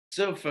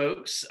So,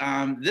 folks,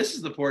 this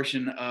is the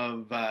portion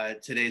of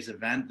today's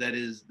event that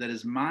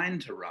is mine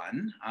to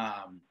run.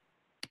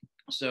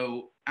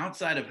 So,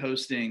 outside of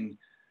hosting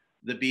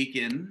the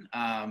Beacon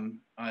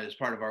as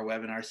part of our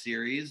webinar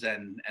series,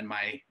 and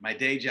my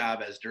day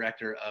job as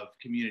director of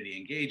community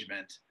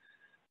engagement,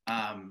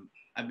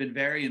 I've been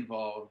very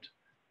involved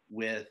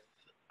with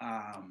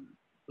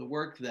the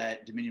work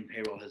that Dominion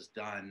Payroll has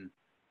done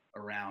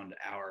around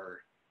our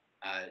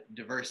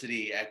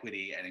Diversity,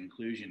 Equity, and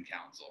Inclusion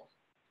Council.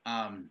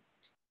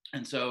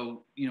 And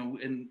so,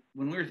 when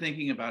we were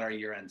thinking about our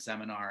year-end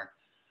seminar,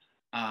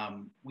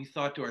 we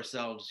thought to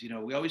ourselves,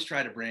 we always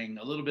try to bring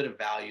a little bit of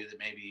value that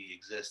maybe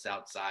exists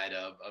outside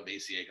of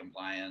ACA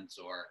compliance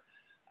or,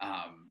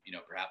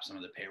 perhaps some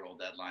of the payroll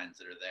deadlines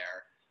that are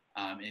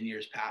there. In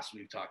years past,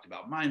 we've talked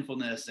about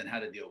mindfulness and how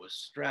to deal with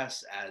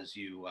stress as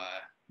you,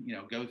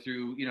 go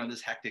through,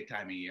 this hectic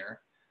time of year.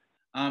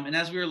 And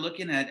as we were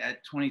looking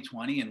at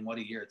 2020 and what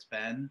a year it's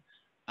been,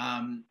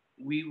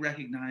 we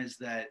recognize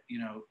that,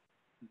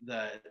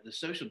 the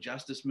social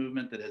justice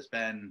movement that has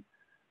been,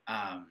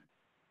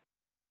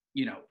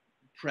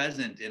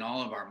 present in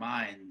all of our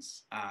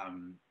minds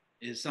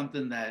is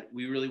something that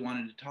we really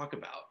wanted to talk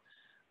about.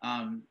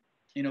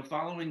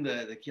 Following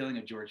the killing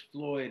of George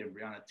Floyd and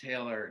Breonna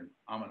Taylor and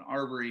Ahmaud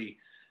Arbery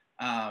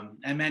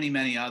and many,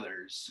 many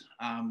others,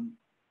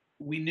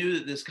 we knew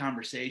that this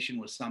conversation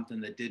was something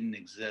that didn't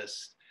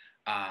exist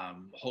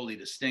wholly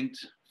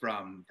distinct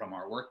from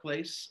our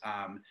workplace.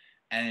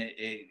 And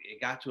it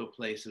got to a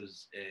place that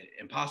was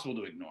impossible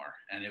to ignore,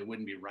 and it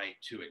wouldn't be right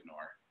to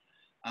ignore.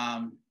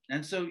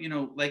 And so,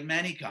 like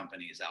many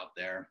companies out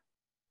there,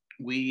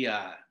 we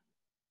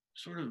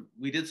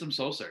did some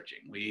soul searching.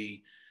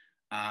 We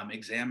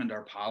examined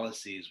our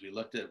policies. We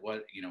looked at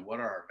what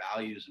are our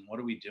values and what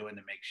are we doing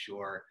to make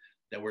sure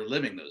that we're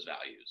living those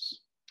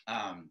values.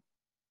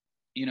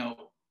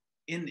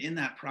 In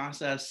that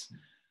process,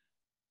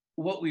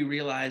 what we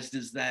realized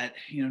is that,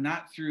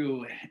 not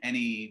through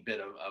any bit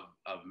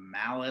of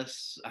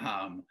malice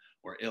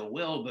or ill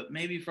will, but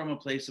maybe from a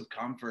place of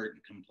comfort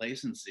and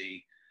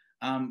complacency,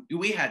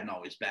 we hadn't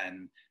always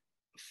been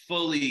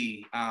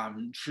fully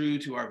true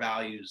to our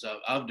values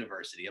of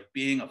diversity, of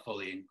being a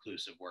fully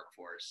inclusive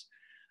workforce,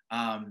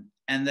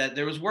 and that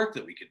there was work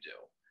that we could do.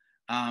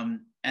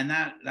 And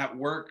that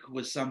work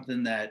was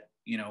something that,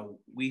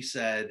 we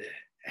said,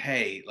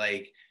 hey,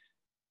 like,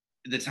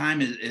 the time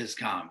is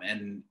come,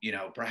 and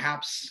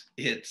perhaps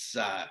it's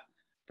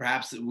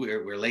perhaps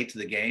we're late to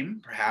the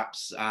game.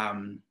 Perhaps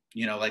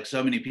like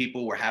so many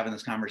people, we're having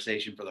this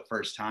conversation for the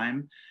first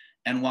time,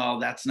 and while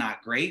that's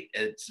not great,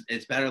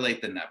 it's better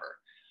late than never.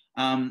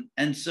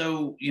 And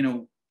so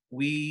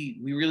we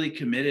really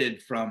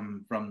committed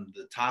from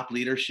the top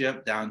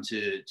leadership down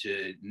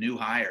to new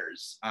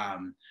hires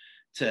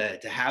to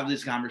have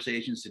these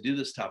conversations, to do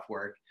this tough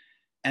work,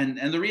 and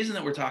the reason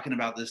that we're talking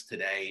about this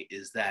today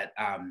is that.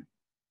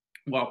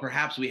 While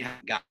perhaps we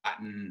haven't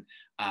gotten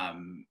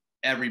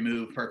every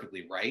move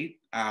perfectly right,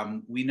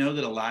 we know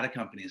that a lot of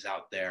companies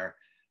out there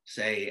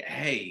say,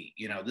 hey,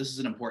 this is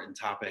an important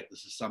topic.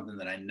 This is something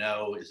that I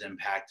know is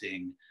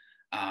impacting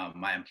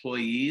my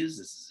employees.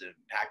 This is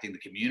impacting the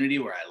community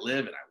where I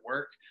live and I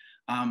work,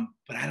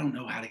 but I don't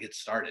know how to get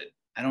started.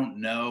 I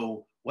don't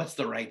know what's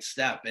the right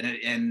step. And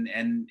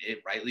it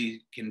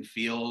rightly can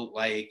feel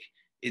like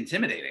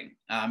intimidating.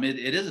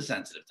 It is a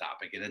sensitive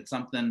topic, and it's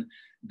something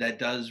that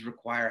does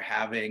require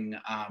having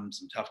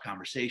some tough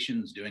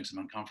conversations, doing some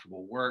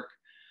uncomfortable work.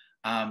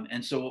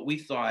 And so what we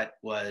thought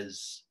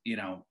was,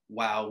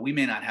 while we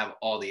may not have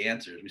all the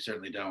answers, we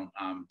certainly don't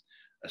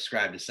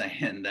ascribe to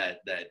saying that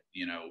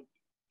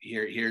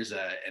here's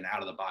an out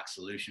of the box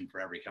solution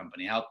for every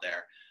company out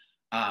there.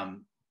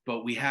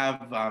 But we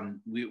have,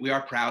 we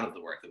are proud of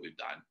the work that we've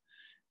done.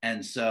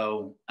 And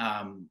so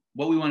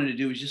what we wanted to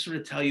do is just sort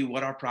of tell you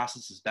what our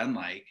process has been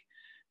like,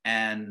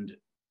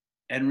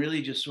 and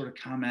really just sort of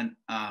comment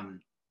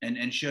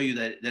and show you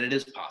that it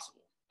is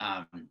possible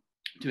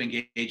to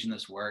engage in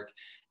this work.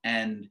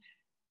 And,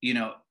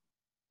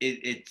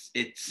 it's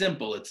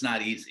simple, it's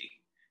not easy.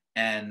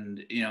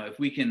 And, if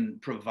we can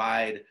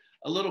provide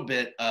a little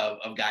bit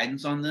of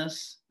guidance on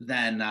this,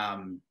 then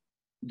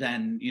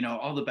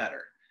all the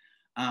better.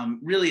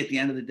 Really, at the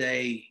end of the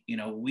day,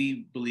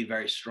 we believe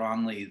very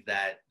strongly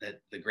that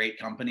the great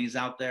companies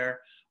out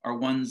there are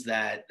ones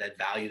that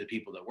value the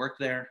people that work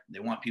there.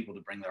 They want people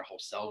to bring their whole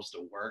selves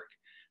to work,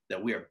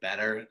 that we are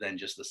better than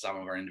just the sum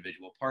of our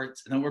individual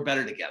parts, and that we're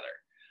better together.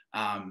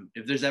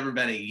 If there's ever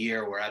been a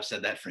year where I've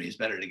said that phrase,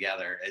 better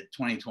together, at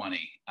 2020,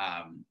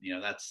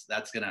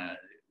 that's going to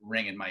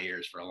ring in my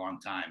ears for a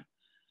long time.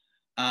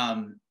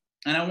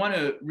 And I want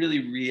to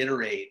really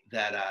reiterate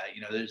that,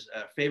 there's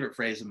a favorite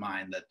phrase of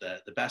mine that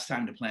the best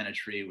time to plant a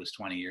tree was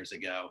 20 years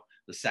ago.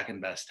 The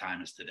second best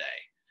time is today.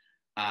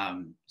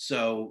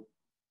 So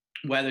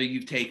whether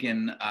you've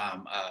taken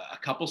a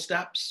couple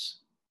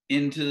steps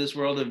into this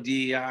world of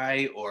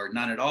DEI or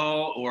none at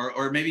all,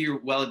 or maybe you're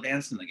well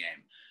advanced in the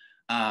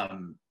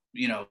game,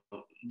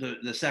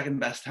 the second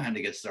best time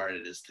to get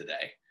started is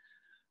today.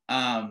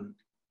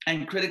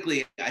 And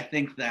critically, I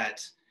think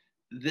that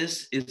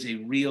this is a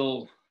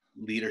real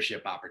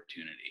leadership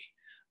opportunity.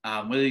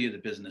 Whether you're the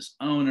business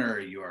owner,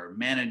 your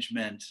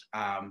management,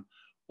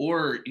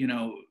 or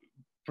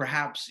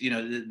perhaps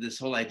this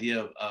whole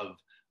idea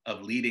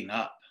of leading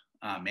up,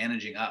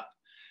 managing up.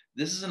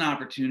 This is an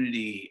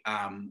opportunity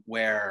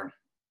where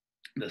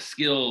the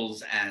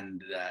skills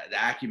and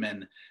the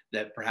acumen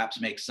that perhaps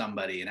makes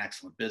somebody an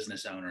excellent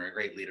business owner, a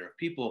great leader of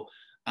people,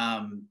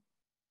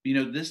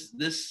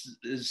 this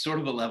is sort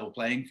of a level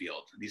playing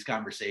field. These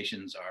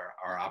conversations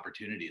are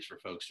opportunities for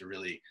folks to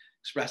really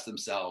express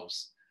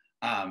themselves.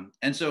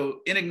 And so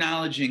in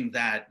acknowledging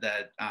that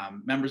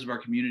members of our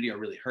community are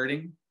really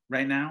hurting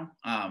right now,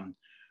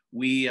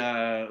 we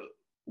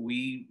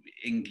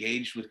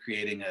engaged with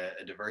creating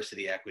a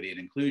diversity, equity, and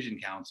inclusion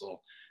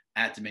council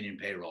at Dominion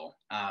Payroll.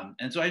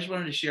 And so I just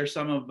wanted to share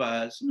some of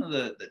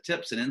the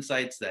tips and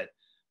insights that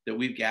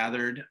we've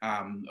gathered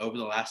over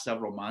the last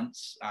several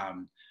months.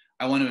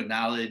 I want to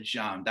acknowledge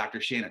Dr.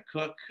 Shana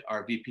Cook,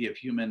 our VP of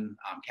Human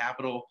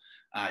Capital.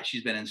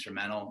 She's been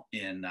instrumental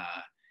in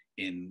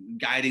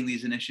guiding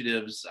these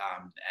initiatives.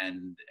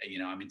 And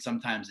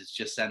sometimes it's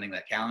just sending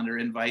that calendar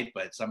invite,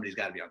 but somebody's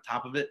got to be on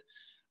top of it.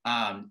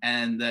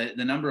 And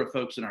the number of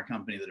folks in our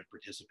company that have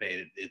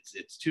participated,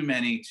 it's too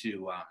many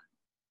to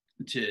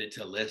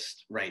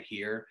list right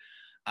here.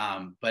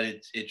 But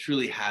it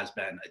truly has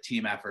been a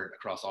team effort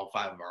across all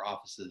 5 of our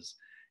offices.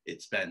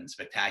 It's been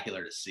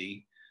spectacular to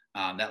see.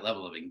 That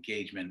level of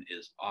engagement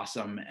is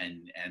awesome,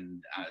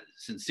 and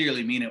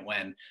sincerely mean it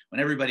when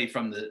everybody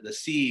from the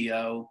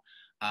CEO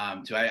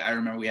to I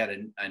remember we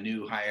had a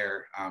new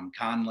hire,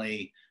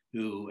 Conley,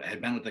 who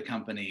had been with the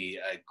company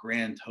a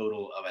grand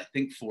total of, I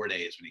think, 4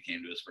 days when he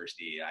came to his first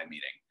DEI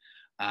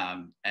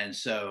meeting. And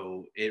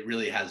so it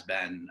really has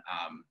been,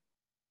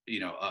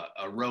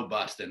 a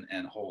robust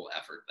and whole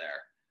effort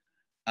there.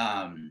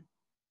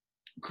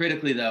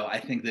 Critically, though, I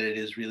think that it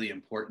is really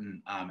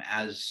important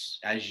as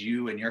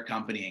you and your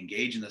company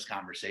engage in this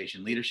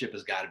conversation, leadership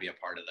has got to be a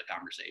part of the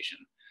conversation.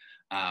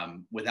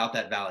 Without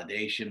that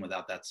validation,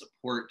 without that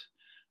support,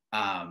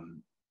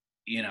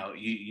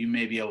 you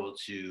may be able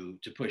to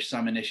push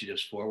some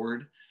initiatives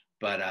forward,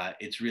 but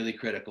it's really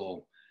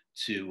critical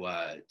to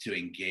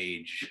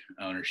engage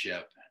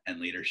ownership and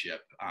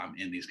leadership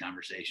in these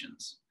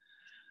conversations.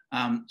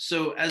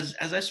 So as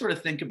I sort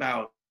of think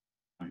about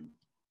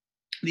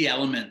the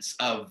elements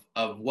of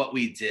what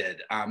we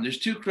did, there's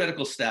 2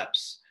 critical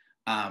steps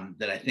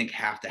that I think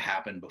have to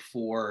happen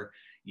before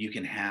you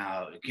can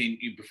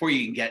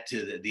get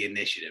to the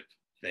initiative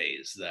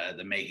phase,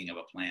 the making of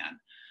a plan.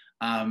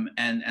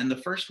 And the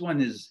first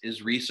one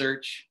is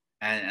research,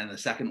 and the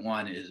second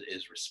one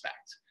is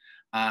respect.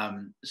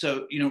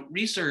 So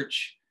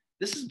research,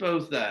 this is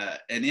both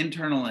an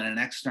internal and an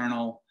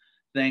external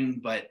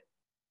thing, but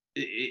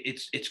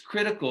it's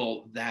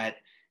critical that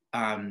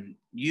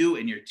you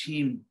and your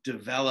team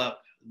develop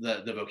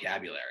the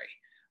vocabulary.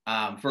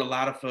 For a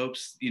lot of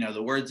folks,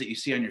 the words that you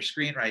see on your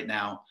screen right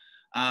now,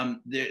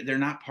 they're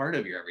not part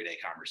of your everyday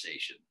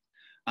conversation.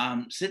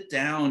 Sit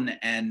down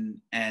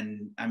and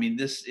I mean,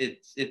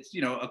 it's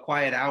a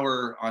quiet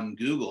hour on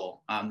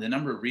Google, the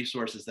number of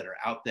resources that are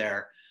out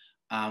there.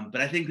 But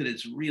I think that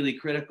it's really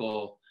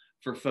critical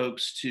for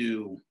folks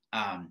to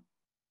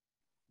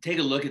take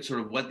a look at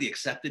sort of what the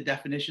accepted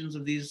definitions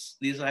of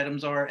these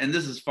items are. And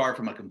this is far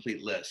from a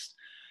complete list.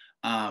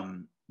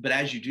 But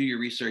as you do your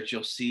research,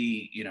 you'll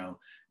see,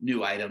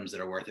 new items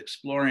that are worth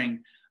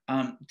exploring.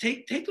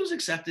 Take those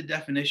accepted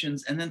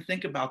definitions and then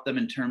think about them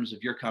in terms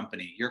of your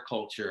company, your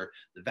culture,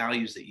 the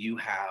values that you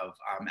have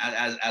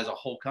as a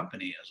whole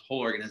company, as a whole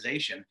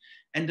organization,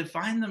 and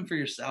define them for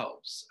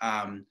yourselves.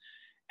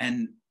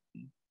 And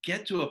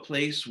get to a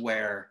place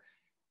where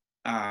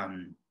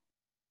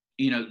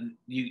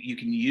you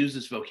can use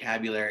this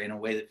vocabulary in a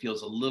way that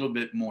feels a little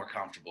bit more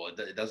comfortable.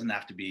 It doesn't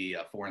have to be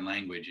a foreign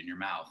language in your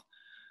mouth.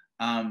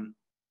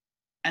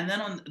 And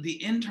then on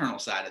the internal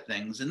side of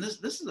things, and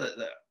this is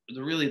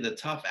really the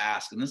tough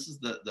ask, and this is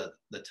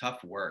the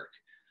tough work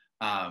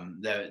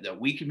that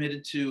we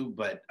committed to,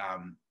 but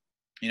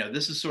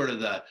this is sort of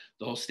the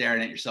whole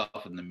staring at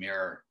yourself in the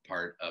mirror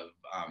part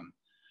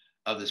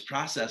of this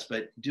process,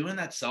 but doing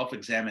that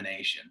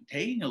self-examination,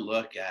 taking a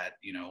look at,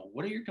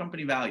 what are your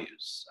company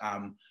values?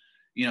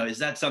 Is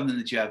that something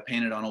that you have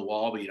painted on a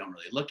wall, but you don't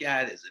really look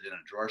at? Is it in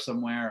a drawer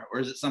somewhere? Or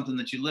is it something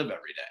that you live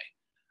every day?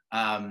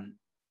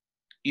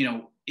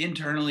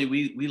 Internally,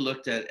 we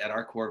looked at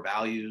our core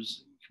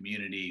values: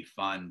 community,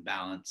 fun,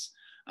 balance,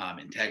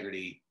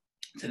 integrity,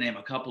 to name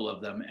a couple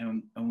of them.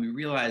 And we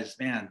realized,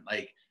 man,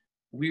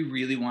 we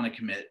really want to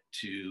commit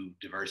to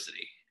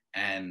diversity.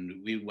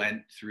 And we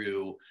went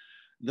through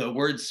the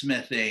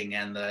wordsmithing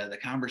and the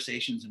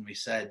conversations, and we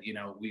said,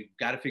 we've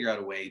got to figure out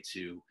a way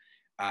to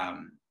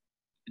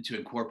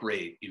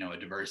incorporate, a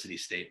diversity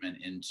statement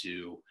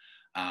into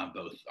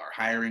both our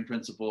hiring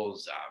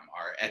principles,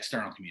 our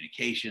external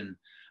communication.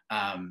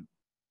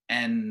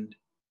 And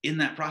in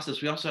that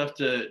process, we also have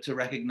to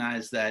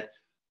recognize that,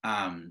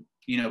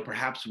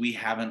 perhaps we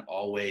haven't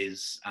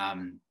always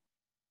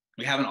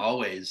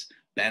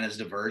been as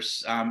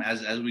diverse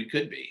as we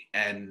could be.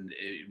 And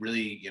it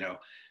really,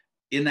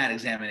 in that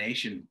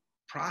examination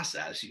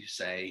process, you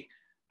say,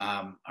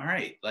 all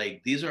right,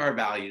 like these are our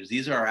values,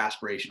 these are our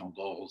aspirational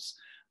goals,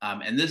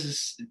 and this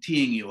is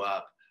teeing you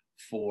up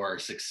for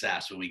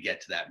success when we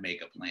get to that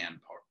make a plan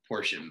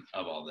portion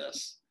of all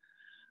this.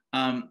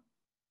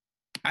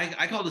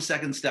 I call the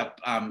second step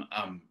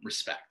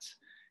respect.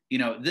 You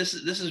know, this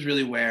is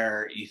really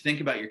where you think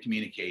about your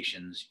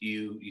communications.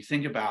 You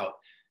think about,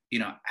 you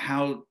know,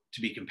 how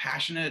to be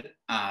compassionate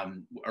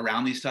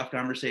around these tough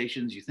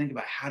conversations. You think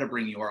about how to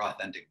bring your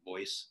authentic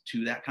voice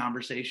to that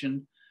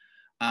conversation.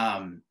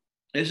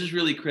 This is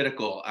really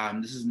critical.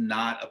 This is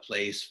not a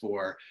place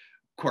for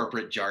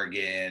corporate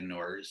jargon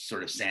or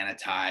sort of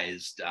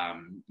sanitized,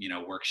 you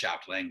know,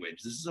 workshop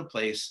language. This is a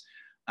place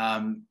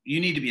you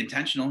need to be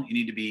intentional. You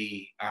need to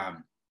be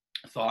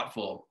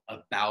thoughtful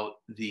about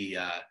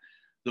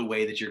the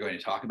way that you're going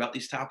to talk about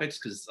these topics,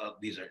 because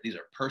these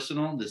are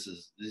personal. This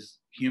is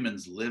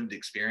humans' lived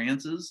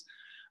experiences.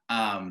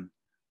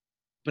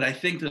 But I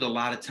think that a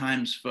lot of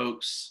times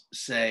folks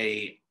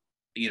say,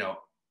 you know,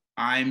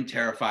 I'm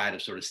terrified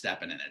of sort of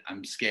stepping in it.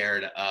 I'm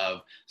scared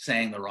of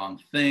saying the wrong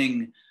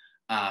thing,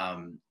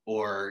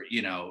 or,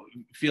 you know,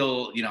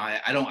 feel, you know,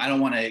 I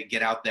don't want to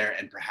get out there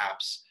and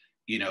perhaps,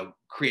 you know,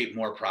 create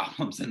more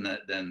problems than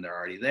they're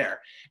already there.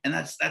 And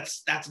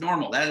that's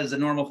normal. That is a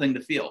normal thing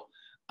to feel.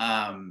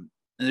 And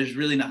there's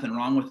really nothing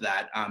wrong with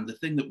that. The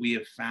thing that we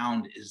have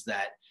found is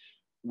that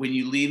when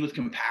you lead with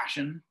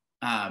compassion,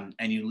 and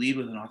you lead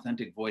with an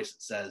authentic voice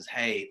that says,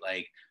 hey,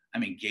 like,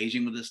 I'm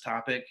engaging with this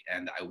topic,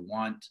 and I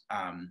want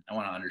to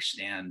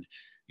understand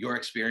your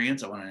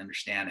experience. I want to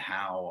understand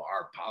how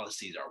our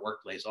policies, our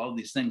workplace, all of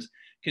these things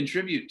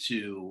contribute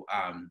to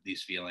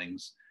these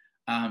feelings.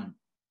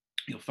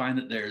 You'll find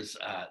that there's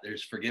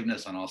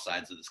forgiveness on all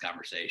sides of this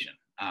conversation.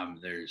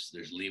 There's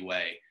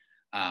leeway.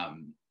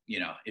 You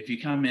know, if you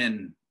come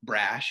in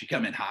brash, you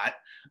come in hot,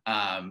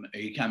 or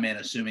you come in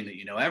assuming that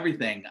you know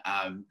everything,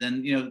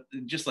 then, you know,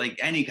 just like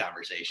any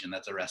conversation,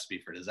 that's a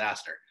recipe for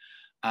disaster.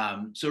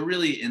 So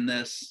really in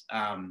this,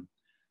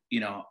 you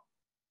know,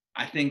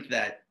 I think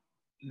that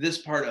this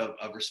part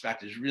of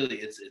respect is really,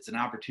 it's an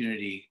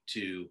opportunity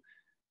to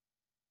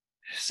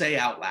say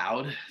out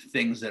loud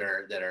things that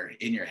are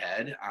in your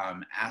head,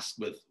 ask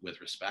with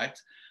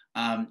respect.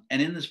 And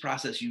in this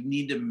process, you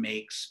need to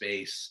make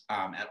space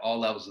at all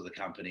levels of the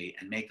company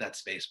and make that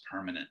space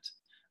permanent.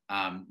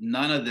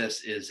 None of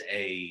this is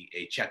a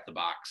check the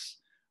box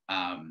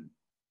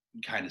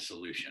kind of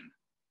solution.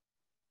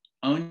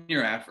 Own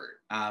your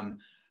effort.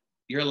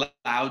 You're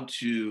allowed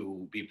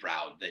to be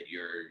proud that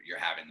you're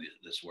having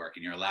this work,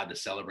 and you're allowed to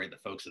celebrate the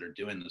folks that are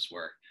doing this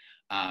work.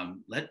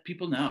 Let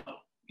people know,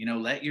 you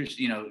know,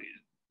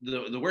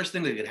 the worst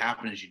thing that could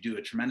happen is you do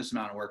a tremendous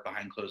amount of work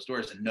behind closed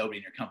doors and nobody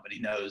in your company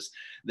knows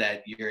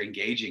that you're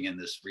engaging in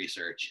this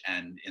research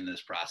and in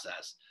this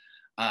process.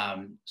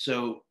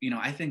 So, you know,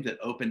 I think that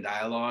open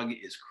dialogue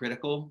is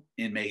critical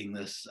in making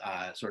this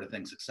sort of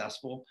thing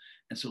successful.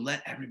 And so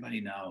let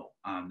everybody know.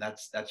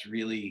 That's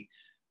really,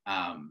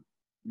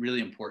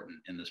 really important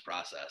in this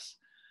process.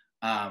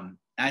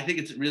 I think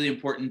it's really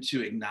important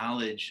to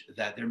acknowledge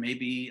that there may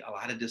be a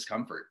lot of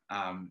discomfort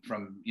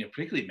from, you know,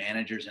 particularly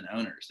managers and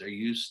owners. They're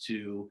used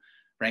to,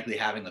 frankly,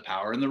 having the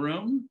power in the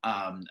room,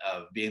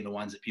 of being the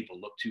ones that people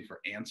look to for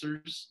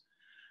answers.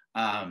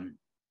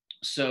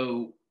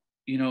 So,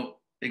 you know,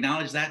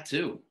 acknowledge that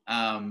too.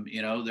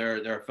 You know,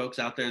 there are folks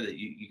out there that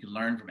you can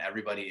learn from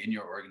everybody in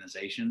your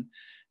organization.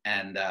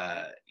 And,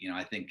 you know,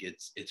 I think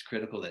it's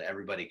critical that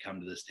everybody come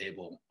to this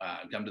table,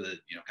 come to the,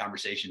 you know,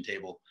 conversation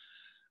table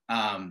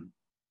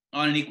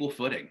on an equal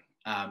footing.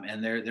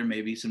 And there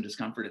may be some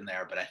discomfort in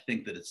there, but I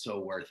think that it's so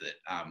worth it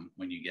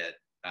when you get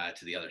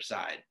to the other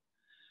side.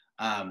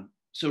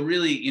 So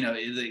really, you know,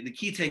 the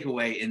key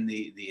takeaway in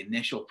the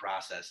initial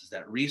process is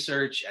that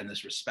research and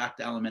this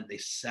respect element, they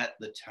set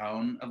the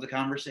tone of the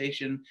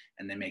conversation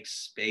and they make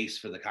space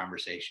for the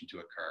conversation to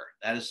occur.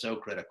 That is so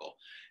critical.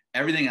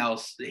 Everything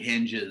else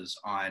hinges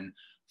on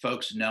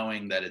folks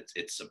knowing that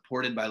it's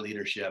supported by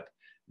leadership,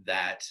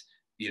 that,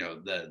 you know,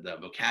 the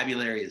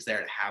vocabulary is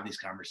there to have these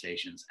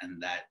conversations,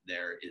 and that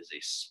there is a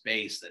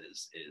space that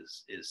is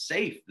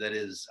safe, that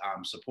is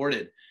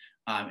supported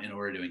in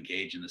order to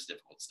engage in this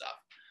difficult stuff.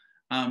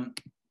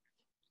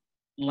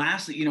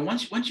 Lastly, you know,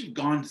 once you've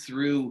gone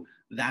through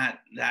that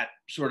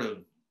sort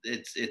of,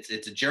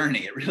 it's a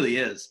journey. It really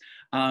is.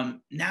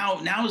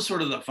 Now is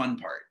sort of the fun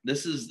part.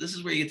 This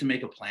is where you get to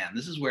make a plan.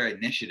 This is where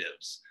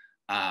initiatives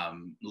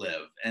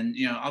live. And,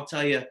 you know, I'll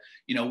tell you,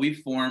 you know, we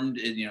formed,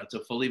 you know, it's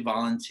a fully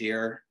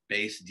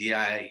volunteer-based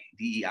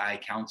DEI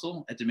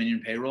council at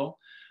Dominion Payroll.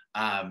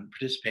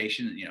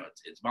 Participation, you know,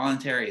 it's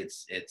voluntary.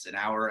 It's an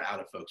hour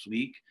out of folks'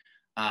 week.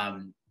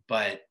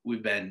 But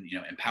we've been, you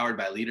know, empowered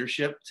by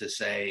leadership to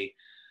say,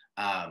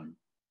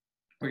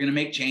 we're going to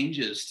make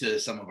changes to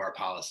some of our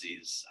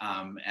policies.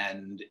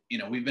 And, you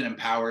know, we've been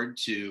empowered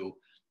to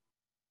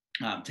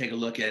take a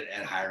look at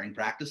hiring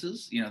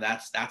practices. You know,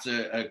 that's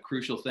a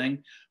crucial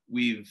thing.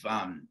 We've,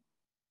 our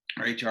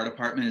HR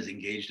department is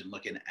engaged in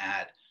looking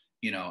at,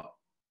 you know,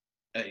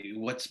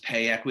 what's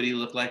pay equity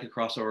look like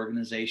across our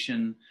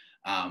organization.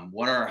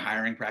 What are our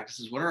hiring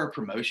practices? What are our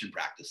promotion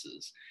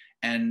practices?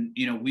 And,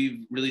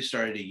 we've really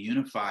started to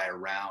unify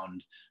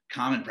around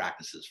common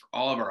practices for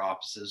all of our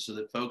offices so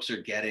that folks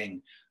are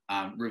getting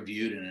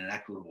reviewed in an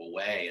equitable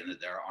way, and that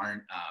there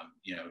aren't,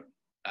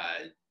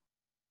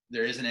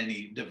 there isn't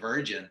any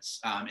divergence,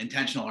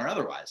 intentional or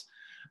otherwise.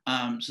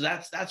 So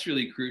that's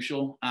really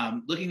crucial.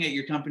 Looking at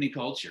your company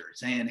culture,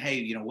 saying,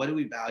 hey, what do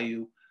we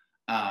value?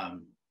 What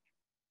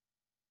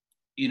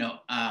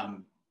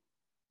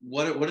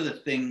are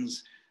the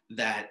things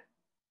that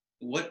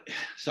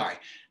sorry.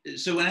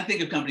 So when I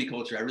think of company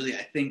culture,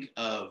 I think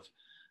of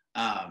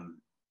a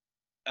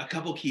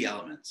couple key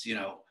elements.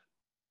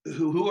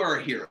 Who are our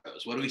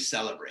heroes? What do we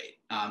celebrate?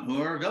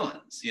 Who are our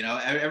villains?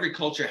 Every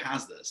culture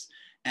has this.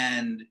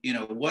 And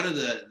what are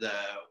the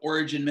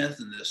origin myths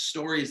and the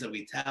stories that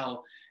we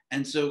tell?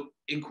 And so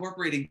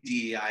incorporating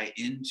DEI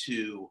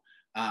into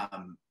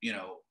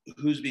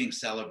who's being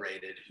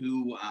celebrated,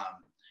 who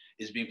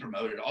is being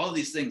promoted, all of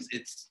these things,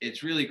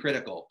 it's really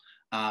critical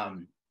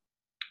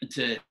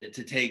to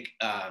take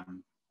a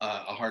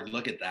hard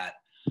look at that.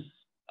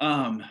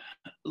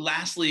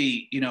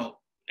 Lastly,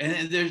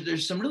 and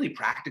there's some really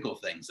practical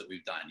things that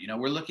we've done.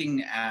 We're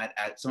looking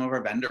at some of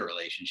our vendor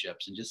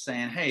relationships and just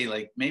saying, hey,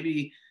 like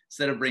maybe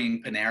instead of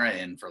bringing Panera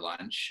in for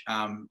lunch,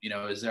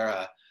 is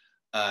there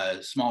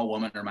a small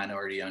woman or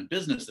minority-owned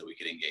business that we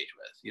could engage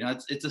with?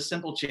 It's a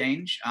simple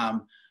change,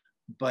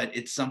 but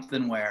it's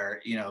something where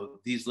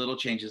these little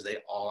changes, they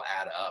all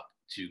add up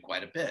to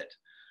quite a bit.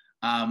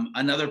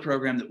 Another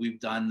program that we've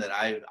done that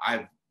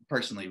I've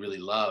personally really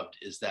loved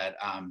is that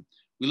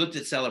we looked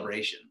at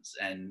celebrations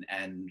and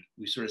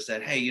we sort of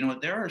said, hey,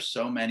 there are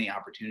so many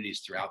opportunities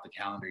throughout the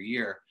calendar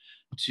year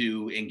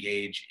to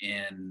engage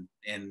in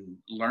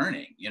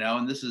learning,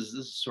 and this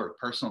is sort of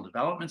personal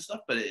development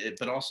stuff,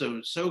 but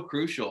also so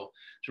crucial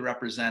to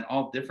represent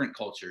all different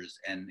cultures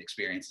and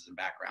experiences and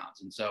backgrounds.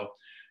 And so,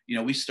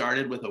 we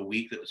started with a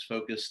week that was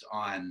focused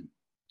on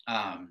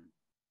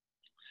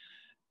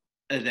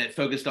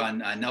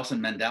Nelson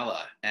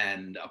Mandela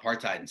and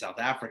apartheid in South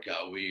Africa.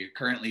 We're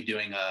currently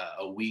doing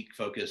a week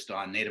focused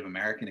on Native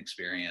American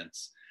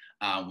experience.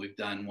 We've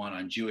done one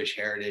on Jewish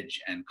heritage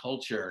and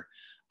culture.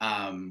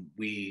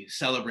 We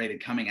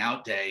celebrated Coming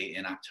Out Day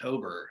in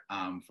October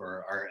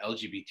for our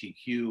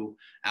LGBTQ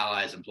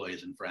allies,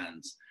 employees, and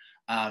friends.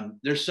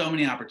 There's so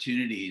many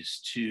opportunities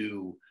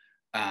to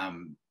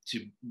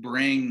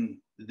bring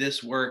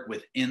this work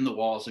within the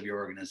walls of your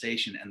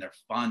organization, and they're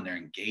fun, they're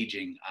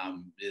engaging.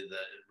 The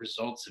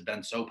results have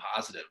been so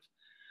positive.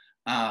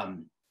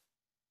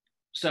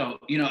 So,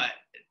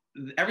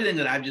 everything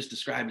that I've just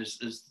described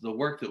is the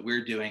work that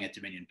we're doing at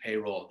Dominion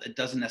Payroll. It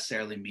doesn't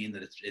necessarily mean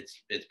that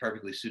it's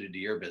perfectly suited to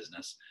your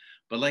business,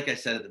 but like I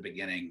said at the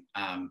beginning,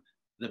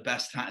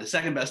 the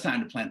second best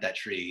time to plant that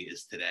tree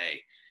is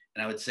today.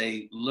 And I would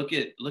say, look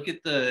at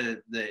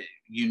the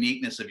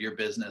uniqueness of your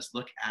business.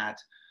 Look at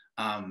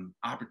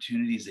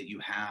opportunities that you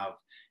have,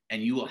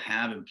 and you will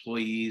have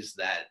employees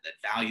that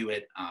value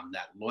it.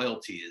 That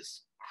loyalty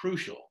is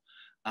crucial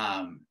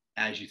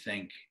as you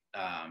think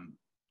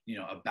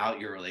about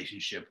your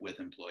relationship with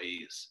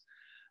employees.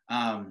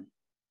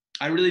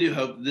 I really do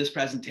hope this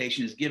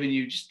presentation has given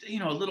you just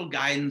a little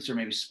guidance, or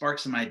maybe spark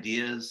some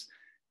ideas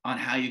on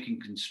how you can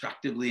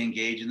constructively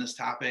engage in this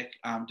topic.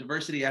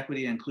 Diversity,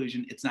 equity, and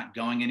inclusion, it's not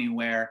going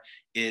anywhere.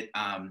 It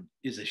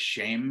is a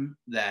shame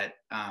that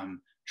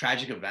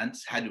tragic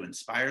events had to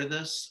inspire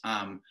this,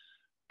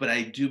 but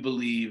I do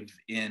believe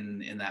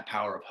in that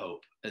power of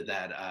hope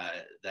that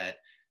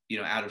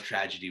out of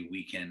tragedy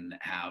we can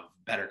have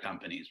better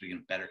companies, we can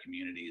have better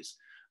communities,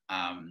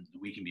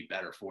 we can be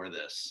better for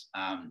this.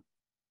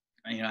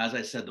 As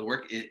I said, the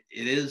work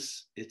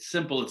it's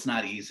simple, it's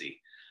not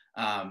easy,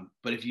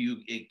 but if you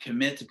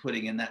commit to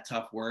putting in that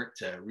tough work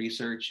to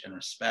research and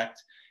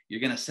respect,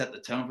 you're going to set the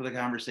tone for the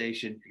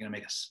conversation. You're going to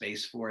make a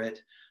space for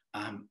it,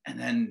 and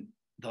then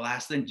the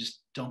last thing, just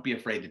don't be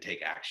afraid to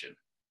take action.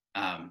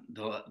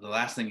 The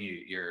last thing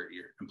your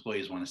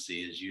employees want to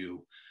see is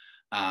you,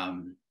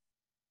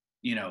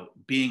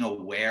 being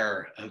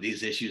aware of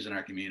these issues in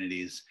our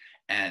communities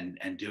and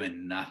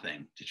doing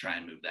nothing to try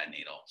and move that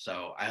needle.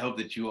 So I hope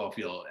that you all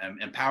feel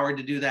empowered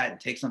to do that and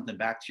take something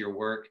back to your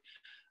work.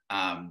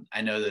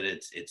 I know that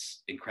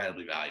it's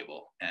incredibly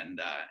valuable,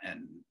 and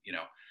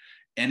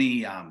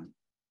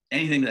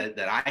anything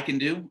that I can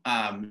do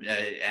and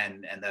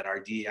that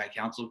our DEI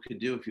Council could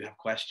do. If you have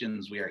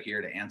questions, we are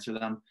here to answer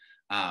them.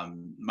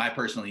 My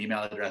personal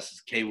email address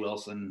is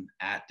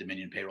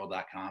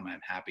kwilson@dominionpayroll.com.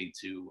 I'm happy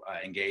to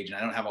engage, and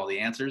I don't have all the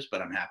answers,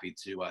 but I'm happy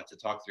to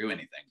talk through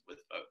anything with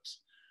folks.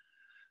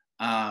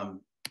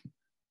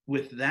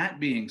 With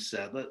that being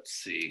said, let's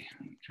see.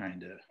 I'm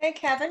trying to. Hey,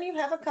 Kevin, you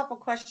have a couple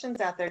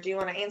questions out there. Do you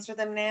want to answer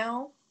them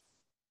now?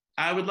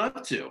 I would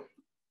love to.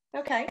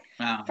 Okay.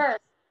 First,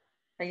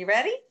 are you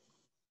ready?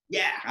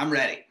 Yeah, I'm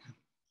ready.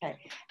 Okay.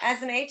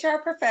 As an HR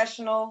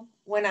professional,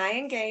 when I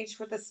engage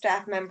with the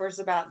staff members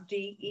about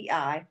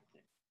DEI,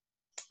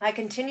 I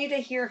continue to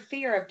hear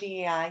fear of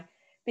DEI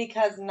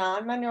because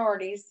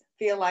non-minorities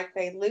feel like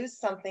they lose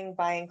something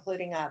by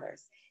including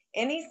others.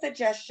 Any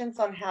suggestions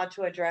on how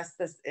to address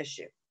this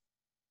issue?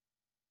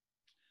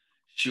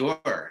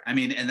 Sure. I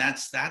mean, and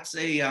that's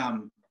a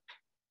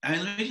I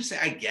mean, let me just say,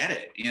 I get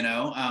it.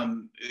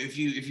 If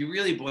you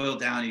really boil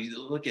down, you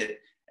look at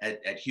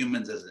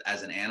humans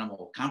as an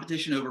animal.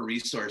 Competition over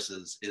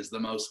resources is the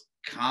most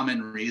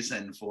common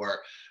reason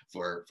for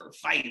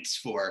fights.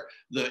 For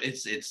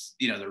it's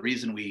the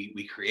reason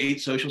we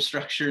create social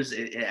structures.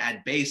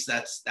 At base,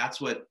 that's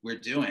what we're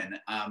doing.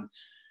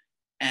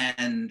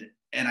 And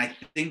I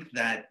think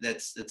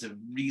that's a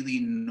really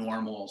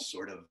normal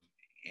sort of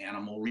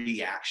animal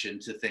reaction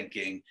to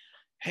thinking,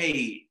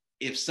 hey,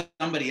 if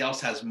somebody else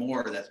has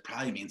more, that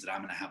probably means that I'm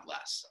going to have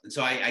less. And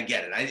so I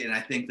get it. And I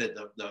think that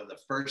the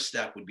first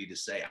step would be to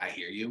say, I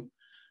hear you.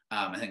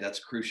 I think that's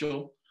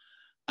crucial.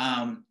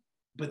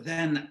 But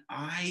then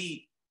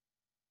I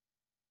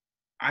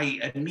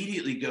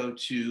immediately go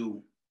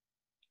to,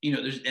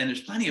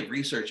 there's plenty of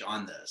research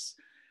on this.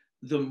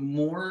 The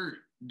more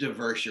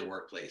diverse your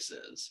workplace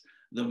is,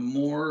 the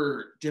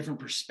more different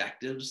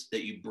perspectives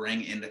that you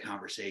bring into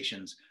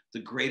conversations, the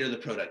greater the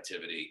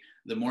productivity,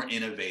 the more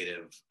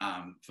innovative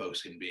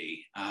folks can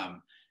be.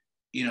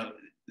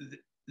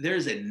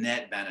 There's a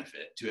net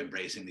benefit to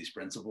embracing these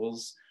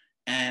principles.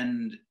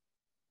 And,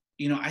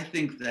 I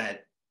think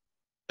that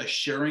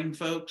assuring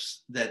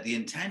folks that the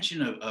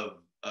intention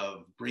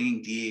of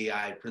bringing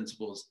DEI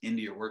principles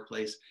into your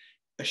workplace,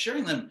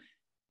 assuring them,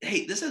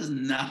 hey, this has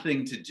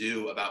nothing to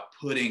do about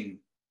putting,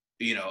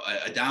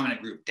 a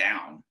dominant group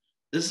down.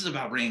 This is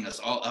about bringing us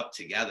all up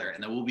together,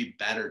 and then we'll be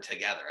better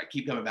together. I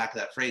keep coming back to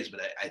that phrase,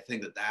 but I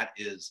think that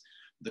is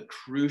the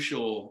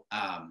crucial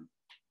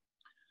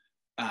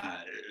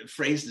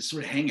phrase to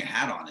sort of hang your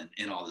hat on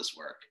in all this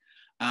work.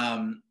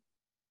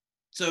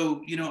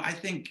 So, I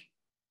think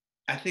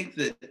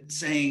that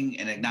saying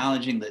and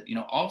acknowledging that,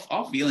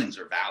 all feelings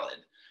are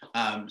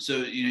valid. So,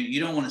 you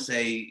don't want to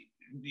say,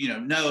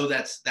 no,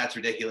 that's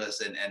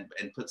ridiculous,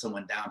 and put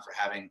someone down for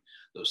having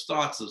those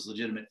thoughts, those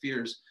legitimate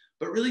fears,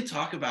 but really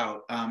talk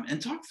about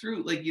and talk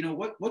through, like,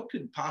 what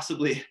could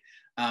possibly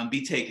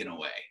be taken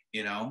away.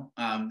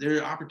 There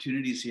are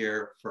opportunities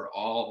here for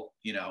all.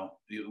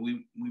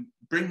 We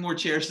bring more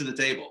chairs to the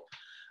table.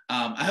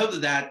 I hope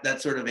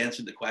that sort of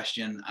answered the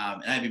question,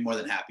 and I'd be more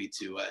than happy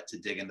to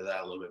dig into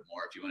that a little bit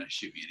more if you want to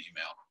shoot me an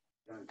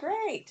email.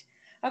 Great.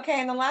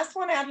 Okay, and the last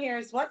one out here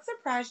is, what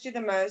surprised you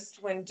the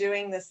most when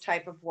doing this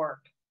type of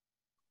work?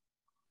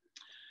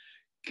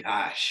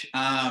 Gosh,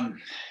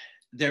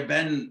 there have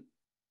been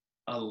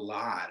a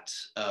lot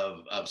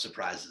of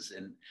surprises,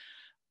 and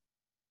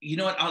you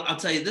know what? I'll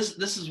tell you this.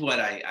 This is what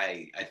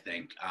I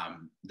think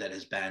that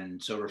has been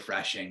so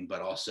refreshing,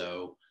 but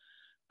also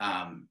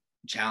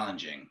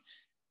challenging.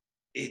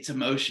 It's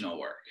emotional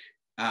work.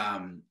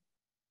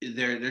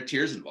 There are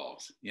tears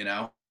involved.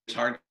 It's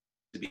hard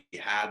to be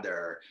had.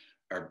 There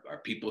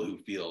are people who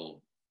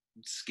feel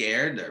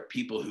scared. There are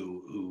people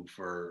who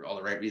for all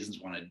the right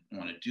reasons want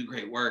to do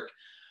great work.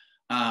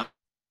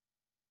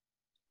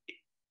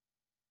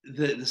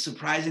 The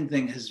surprising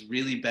thing has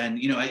really been,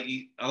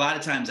 a lot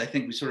of times I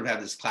think we sort of have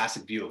this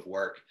classic view of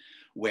work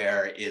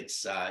where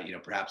it's,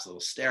 perhaps a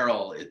little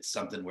sterile. It's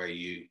something where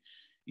you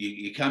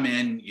come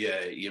in,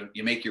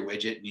 you make your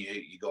widget, and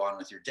you go on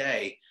with your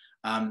day.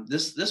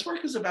 This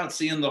work is about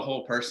seeing the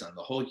whole person,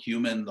 the whole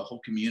human, the whole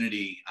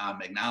community,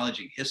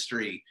 acknowledging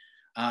history,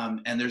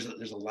 and there's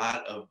a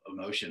lot of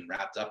emotion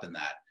wrapped up in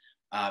that,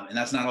 and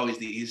that's not always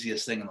the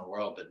easiest thing in the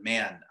world. But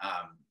man,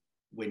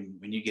 when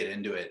you get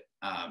into it,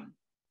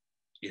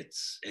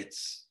 it's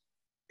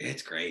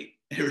great.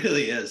 It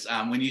really is.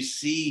 When you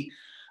see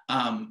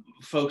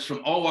folks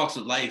from all walks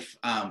of life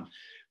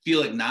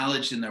feel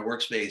acknowledged in their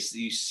workspace,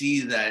 you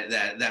see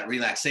that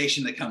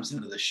relaxation that comes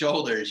into the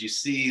shoulders. You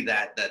see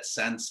that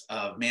sense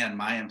of, man,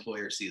 my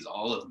employer sees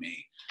all of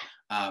me.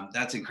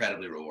 That's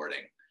incredibly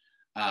rewarding.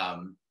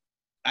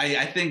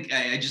 I think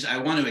I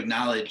want to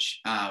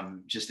acknowledge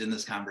just in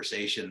this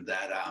conversation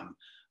that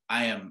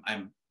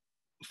I'm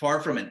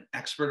far from an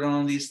expert on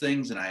all these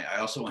things, and I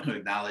also want to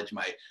acknowledge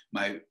my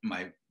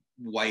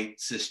white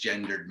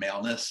cisgendered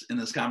maleness in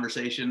this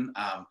conversation.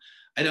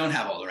 I don't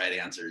have all the right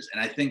answers, and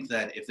I think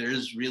that if there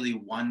is really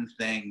one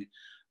thing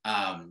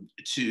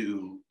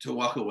to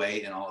walk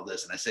away in all of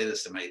this, and I say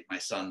this to my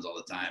sons all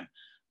the time,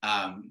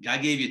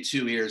 God gave you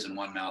 2 ears and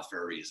 1 mouth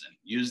for a reason.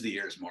 Use the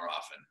ears more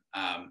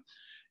often.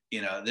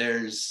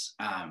 There's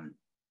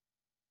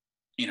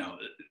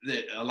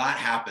a lot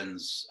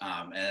happens,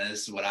 and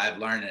this is what I've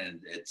learned, and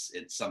it's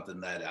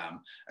something that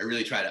I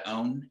really try to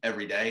own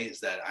every day, is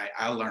that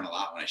I'll learn a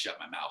lot when I shut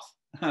my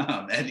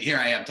mouth. And here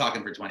I am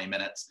talking for 20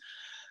 minutes.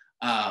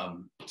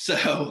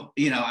 So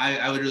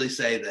I would really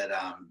say that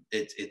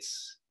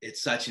it's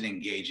such an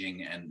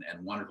engaging and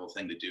wonderful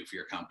thing to do for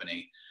your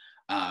company,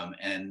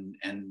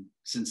 and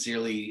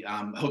sincerely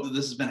hope that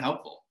this has been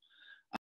helpful.